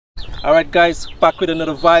Alright guys, back with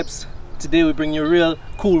another vibes. Today we bring you real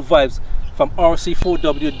cool vibes from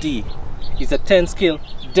RC4WD. It's a 10 scale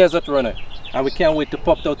desert runner and we can't wait to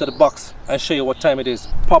pop it out of the box and show you what time it is.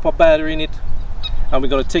 Pop a battery in it and we're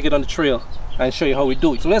going to take it on the trail and show you how we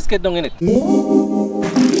do it. So let's get down in it.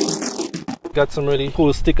 Got some really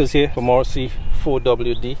cool stickers here from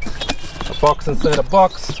RC4WD. A box inside a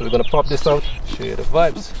box. So we're going to pop this out, show you the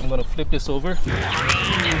vibes. I'm going to flip this over.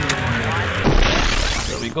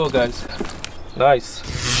 There we go guys. Nice.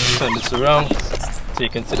 Turn this around so you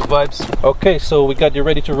can see the vibes. Okay, so we got you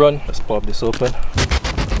ready to run. Let's pop this open.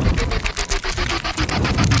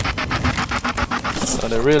 Now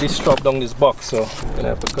they really strap down this box, so I'm gonna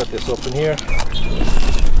have to cut this open here.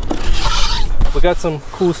 We got some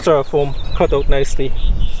cool styrofoam cut out nicely.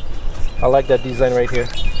 I like that design right here.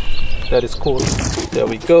 That is cool. There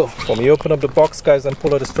we go. When you open up the box guys and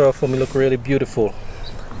pull out the styrofoam, it look really beautiful.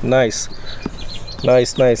 Nice.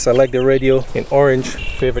 Nice, nice. I like the radio in orange,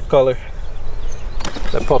 favorite color.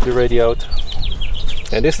 Let's pop the radio out.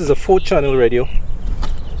 And this is a 4-channel radio.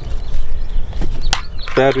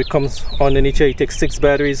 Battery comes underneath here. It takes 6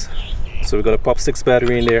 batteries. So we're gonna pop 6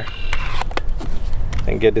 battery in there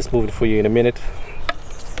and get this moving for you in a minute.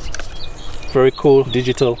 Very cool,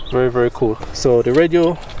 digital, very cool. So the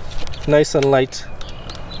radio, nice and light.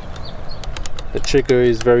 The trigger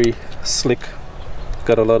is very slick.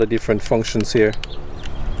 Got a lot of different functions here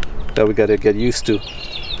that we gotta get used to.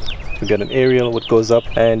 We got an aerial what goes up,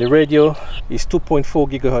 and the radio is 2.4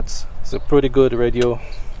 gigahertz. It's a pretty good radio,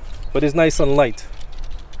 but it's nice and light.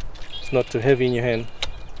 It's not too heavy in your hand.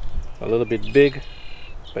 A little bit big,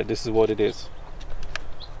 but this is what it is.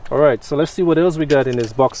 Alright, so let's see what else we got in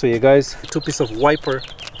this box for you guys. 2 pieces of wiper.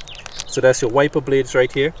 So that's your wiper blades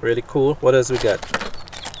right here. Really cool. What else we got?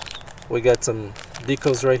 We got some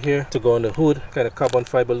decals right here to go on the hood, kind of carbon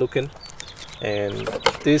fiber looking. And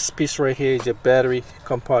this piece right here is your battery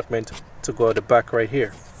compartment to go at the back right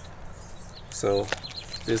here. So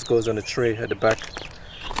this goes on the tray at the back.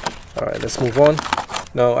 Alright, let's move on.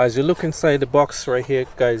 Now as you look inside the box right here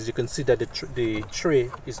guys, you can see that the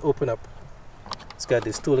tray is open up. It's got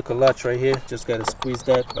this 2 little latch right here. Just gotta squeeze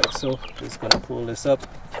that like so. Just gonna pull this up,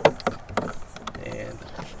 and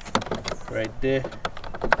right there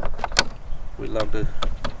we lock the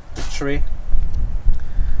tray.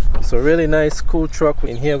 So really nice, cool truck.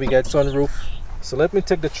 In here we got sunroof. So let me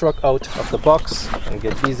take the truck out of the box and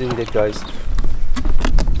get busy with it guys.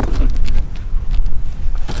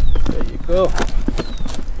 There you go.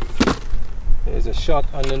 There's a shot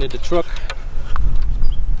underneath the truck.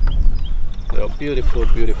 Oh, beautiful,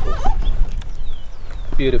 beautiful,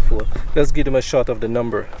 beautiful. Let's give them a shot of the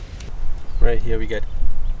number. Right here we got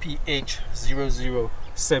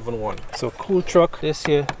PH0071. So cool truck. This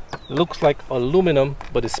here looks like aluminum,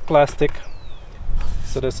 but it's plastic.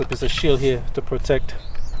 So there's a piece of shield here to protect,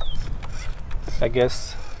 I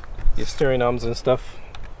guess, your steering arms and stuff.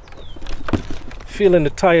 Feeling the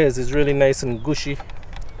tires is really nice and gushy.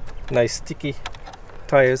 Nice sticky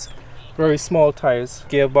tires. Very small tires.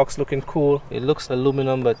 Gearbox looking cool. It looks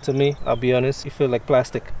aluminum, but to me, I'll be honest, it feels like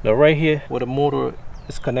plastic. Now right here where the motor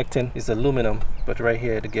is connecting is aluminum, but right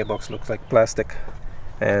here the gearbox looks like plastic.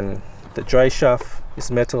 And the dry shaft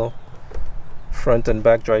is metal. Front and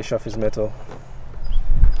back dry shaft is metal.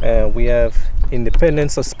 And we have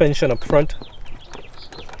independent suspension up front.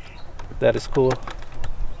 That is cool.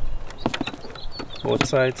 Both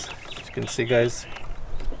sides, as you can see guys.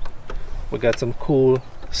 We got some cool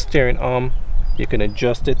steering arm. You can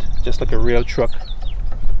adjust it just like a real truck.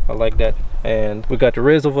 I like that. And we got the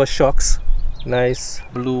reservoir shocks. Nice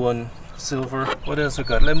blue and silver. What else we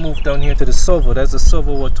got? Let's move down here to the servo. That's the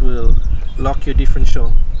servo what will lock your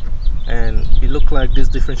differential. And it look like this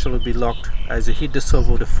differential will be locked. As you hit the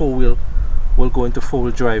servo, the 4-wheel will go into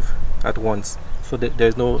 4-wheel drive at once. So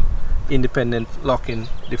there's no independent locking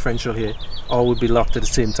differential here. All will be locked at the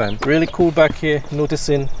same time. Really cool back here.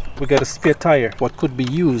 Noticing we got a spare tire what could be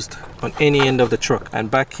used on any end of the truck.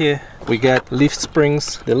 And back here we got lift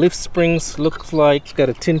springs. The lift springs looks like it's got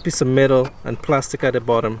a thin piece of metal and plastic at the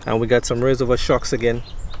bottom. And we got some reservoir shocks again.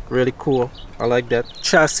 Really cool. I like that.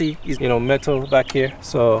 Chassis is, you know, metal back here.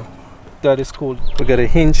 So that is cool. We got a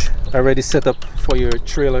hinge already set up for your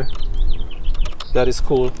trailer. That is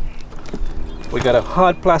cool. We got a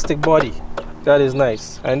hard plastic body. That is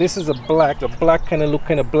nice. And this is a black. The black kind of look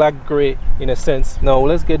kind of black gray in a sense. Now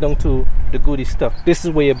let's get down to the goodie stuff. This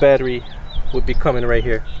is where your battery would be coming right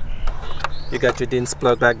here. You got your DINS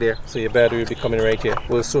plug back there, so your battery will be coming right here.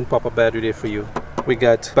 We'll soon pop a battery there for you. We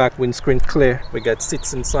got back windscreen clear. We got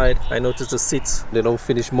seats inside. I noticed the seats, they don't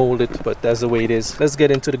finish molded, but that's the way it is. Let's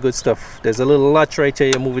get into the good stuff. There's a little latch right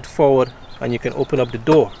here. You move it forward and you can open up the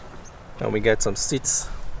door. And we got some seats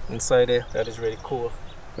inside there. That is really cool.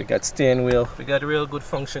 We got steering wheel. We got a real good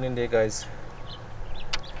function in there, guys.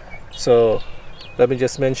 So let me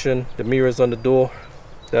just mention the mirrors on the door.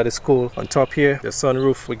 That is cool. On top here, the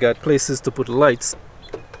sunroof, we got places to put lights,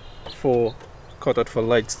 for cut out for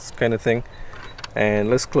lights kind of thing. And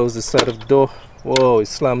let's close this side of the door. Whoa, it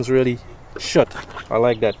slams really shut. I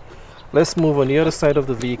like that. Let's move on the other side of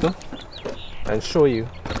the vehicle and show you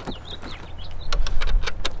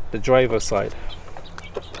the driver's side.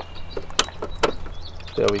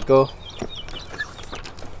 There we go.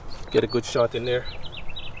 Get a good shot in there.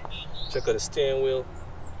 Check out the steering wheel,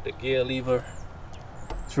 the gear lever.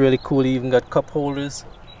 It's really cool. You even got cup holders.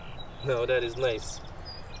 Now that is nice.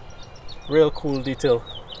 Real cool detail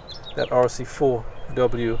that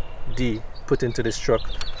RC4WD put into this truck.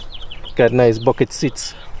 Got nice bucket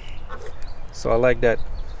seats. So I like that.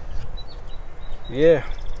 Yeah.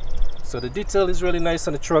 So the detail is really nice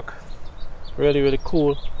on the truck. Really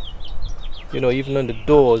cool. You know, even on the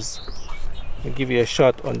doors, they give you a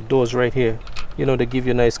shot on the doors right here. You know, they give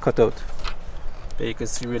you a nice cutout. There you can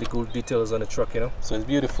see really cool details on the truck, you know. So it's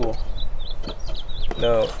beautiful.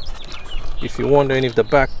 Now, if you're wondering if the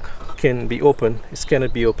back can be open, it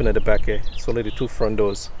cannot be open at the back here. It's only the two front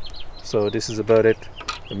doors. So this is about it.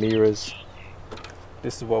 The mirrors.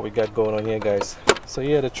 This is what we got going on here, guys. So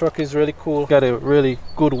yeah, the truck is really cool. Got a really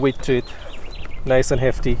good weight to it. Nice and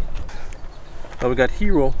hefty. Now we got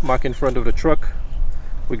Hero marked in front of the truck.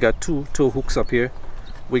 We got two tow hooks up here.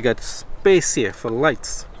 We got space here for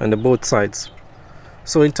lights on the both sides.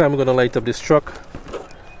 So in time we're gonna light up this truck.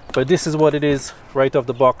 But this is what it is right off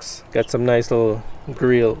the box. Got some nice little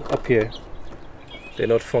grill up here. They're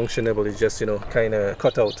not functionable, it's just, you know, kind of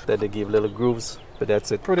cut out that they give little grooves. But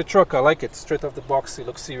that's it. For the truck, I like it. Straight off the box, it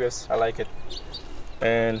looks serious. I like it.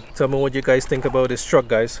 And tell me what you guys think about this truck,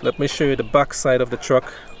 guys. Let me show you the back side of the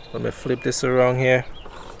truck. Let me flip this around here,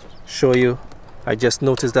 show you. I just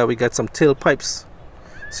noticed that we got some tailpipes.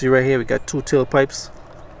 See right here, we got two tailpipes,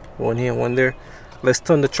 one here, one there. Let's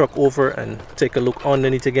turn the truck over and take a look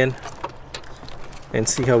underneath again and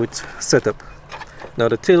see how it's set up. Now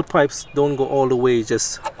the tailpipes don't go all the way,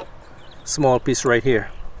 just small piece right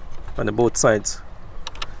here on the both sides,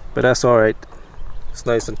 but that's all right. It's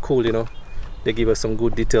nice and cool, you know. They give us some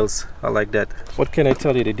good details. I like that. What can I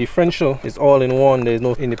tell you? The differential is all in one. There's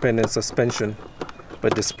no independent suspension.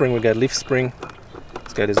 But the spring, we got leaf spring.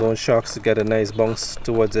 It's got its own shocks. It's got a nice bounce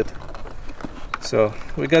towards it. So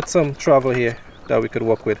we got some travel here that we could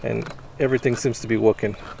work with, and everything seems to be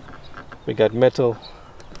working. We got metal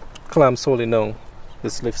clamps holding on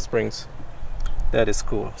this leaf springs. That is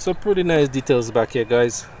cool. So pretty nice details back here,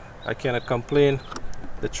 guys. I cannot complain.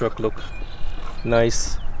 The truck look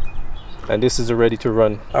nice. And this is ready to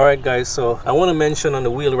run. All right, guys, so I want to mention on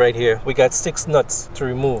the wheel right here, we got 6 nuts to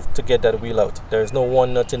remove to get that wheel out. There is no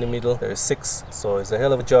one nut in the middle, there is 6. So it's a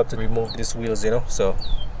hell of a job to remove these wheels, you know. So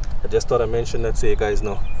I just thought I'd mention that so you guys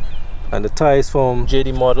know. And the tires from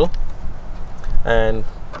JD model, and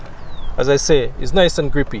as I say, it's nice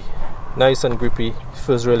and grippy. Nice and grippy. It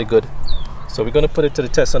feels really good. So we're gonna put it to the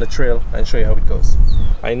test on the trail and show you how it goes.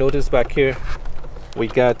 I noticed back here we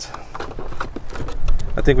got,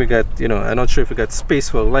 I think we got, you know, I'm not sure if we got space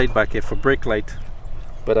for a light back here for brake light,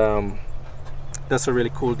 but that's a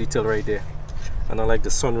really cool detail right there. And I like the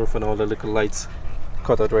sunroof and all the little lights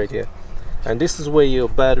cut out right here. And this is where your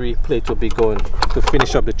battery plate will be going to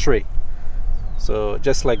finish up the tray. So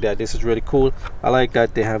just like that, this is really cool. I like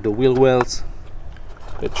that they have the wheel wells.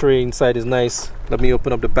 The tray inside is nice. Let me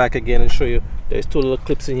open up the back again and show you. There's 2 little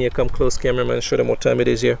clips in here. Come close, cameraman, show them what time it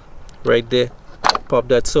is here. Right there. Pop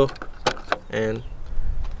that so, and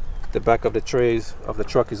the back of the trays of the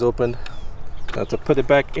truck is opened. Now to put it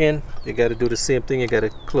back in, you got to do the same thing. You got to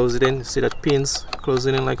close it in. See that pins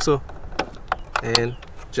closing in like so, and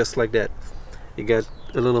just like that. You got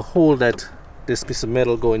a little hole that this piece of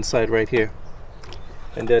metal go inside right here,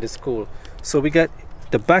 and that is cool. So we got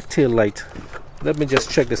the back tail light. Let me just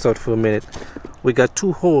check this out for a minute. We got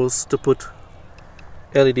 2 holes to put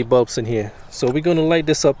LED bulbs in here. So we're gonna light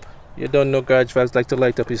this up. You don't know garage valves like to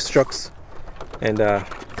light up his trucks, and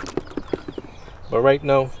but right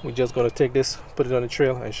now we're just gonna take this, put it on the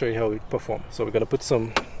trail, and show you how it performs. So we're gonna put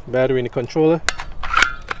some battery in the controller.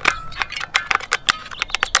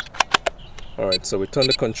 Alright, so we turn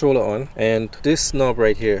the controller on, and this knob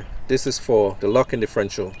right here, this is for the locking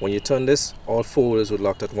differential. When you turn this, all 4 wheels will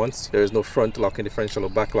lock at once. There is no front locking differential or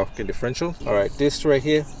back locking differential. Alright, this right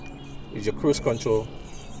here is your cruise control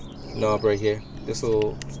knob right here. This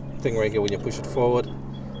little thing right here, when you push it forward,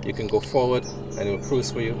 you can go forward and it will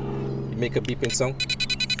cruise for you. You make a beeping sound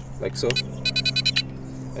like so,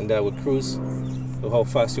 and that would cruise. how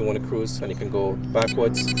fast you want to cruise, and you can go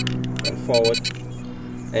backwards and forward.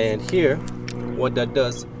 And here, what that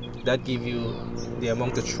does, that gives you the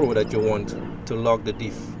amount of throw that you want to lock the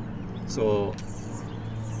diff. So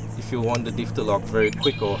if you want the diff to lock very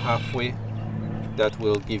quick or halfway, that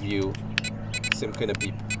will give you some kind of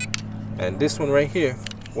beep. And this one right here,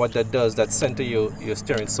 what that does, that center your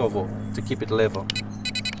steering servo to keep it level.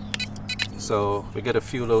 So we get a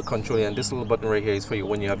few little control here, and this little button right here is for you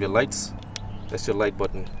when you have your lights. That's your light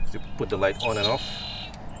button to put the light on and off.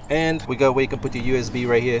 And we got where you can put your USB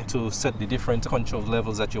right here to set the different control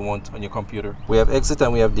levels that you want on your computer. We have exit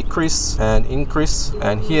and we have decrease and increase,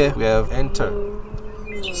 and here we have enter.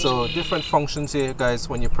 So different functions here, guys.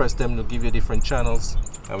 When you press them, they'll give you different channels.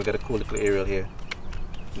 And we got a cool little aerial here,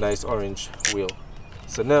 nice orange wheel.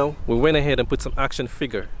 So now we went ahead and put some action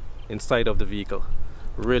figure inside of the vehicle.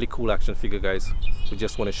 Really cool action figure, guys. We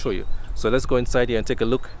just want to show you. So let's go inside here and take a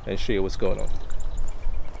look and show you what's going on.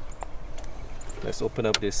 Let's open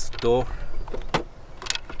up this door,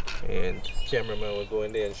 and cameraman will go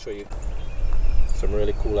in there and show you some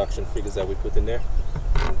really cool action figures that we put in there.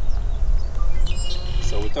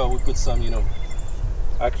 So we thought we'd put some, you know,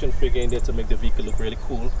 action figure in there to make the vehicle look really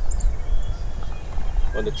cool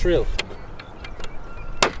on the trail.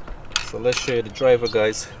 So let's show you the driver,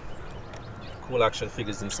 guys. Cool action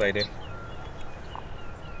figures inside there.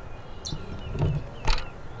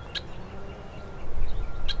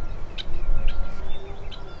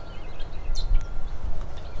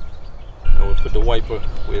 Put the wiper,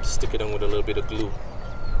 we had to stick it on with a little bit of glue.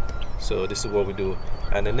 So this is what we do.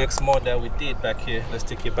 And the next mod that we did back here, let's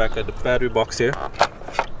take you back at the battery box here.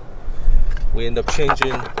 We end up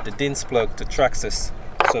changing the DINS plug to Traxxas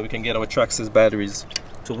so we can get our Traxxas batteries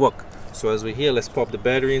to work. So as we're here, let's pop the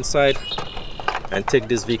battery inside and take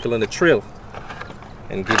this vehicle on the trail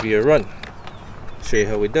and give you a run. Show you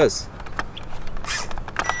how it does.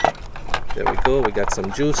 There we go, we got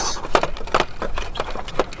some juice.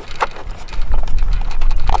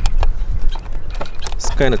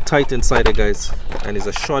 Kind of tight inside it, guys, and it's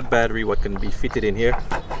a short battery what can be fitted in here.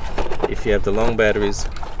 If you have the long batteries,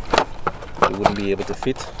 you wouldn't be able to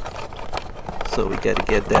fit, so we got to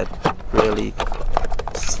get that really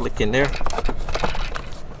slick in there.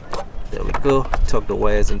 There we go. Tuck the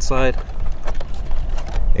wires inside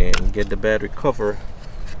and get the battery cover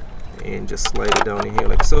and just slide it down in here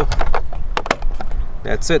like so.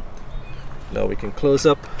 That's it. Now we can close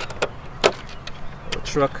up our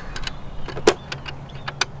truck.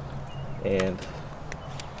 And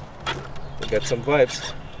we got some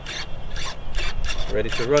vibes ready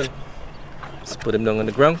to run. Let's put them down on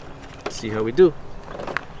the ground, see how we do.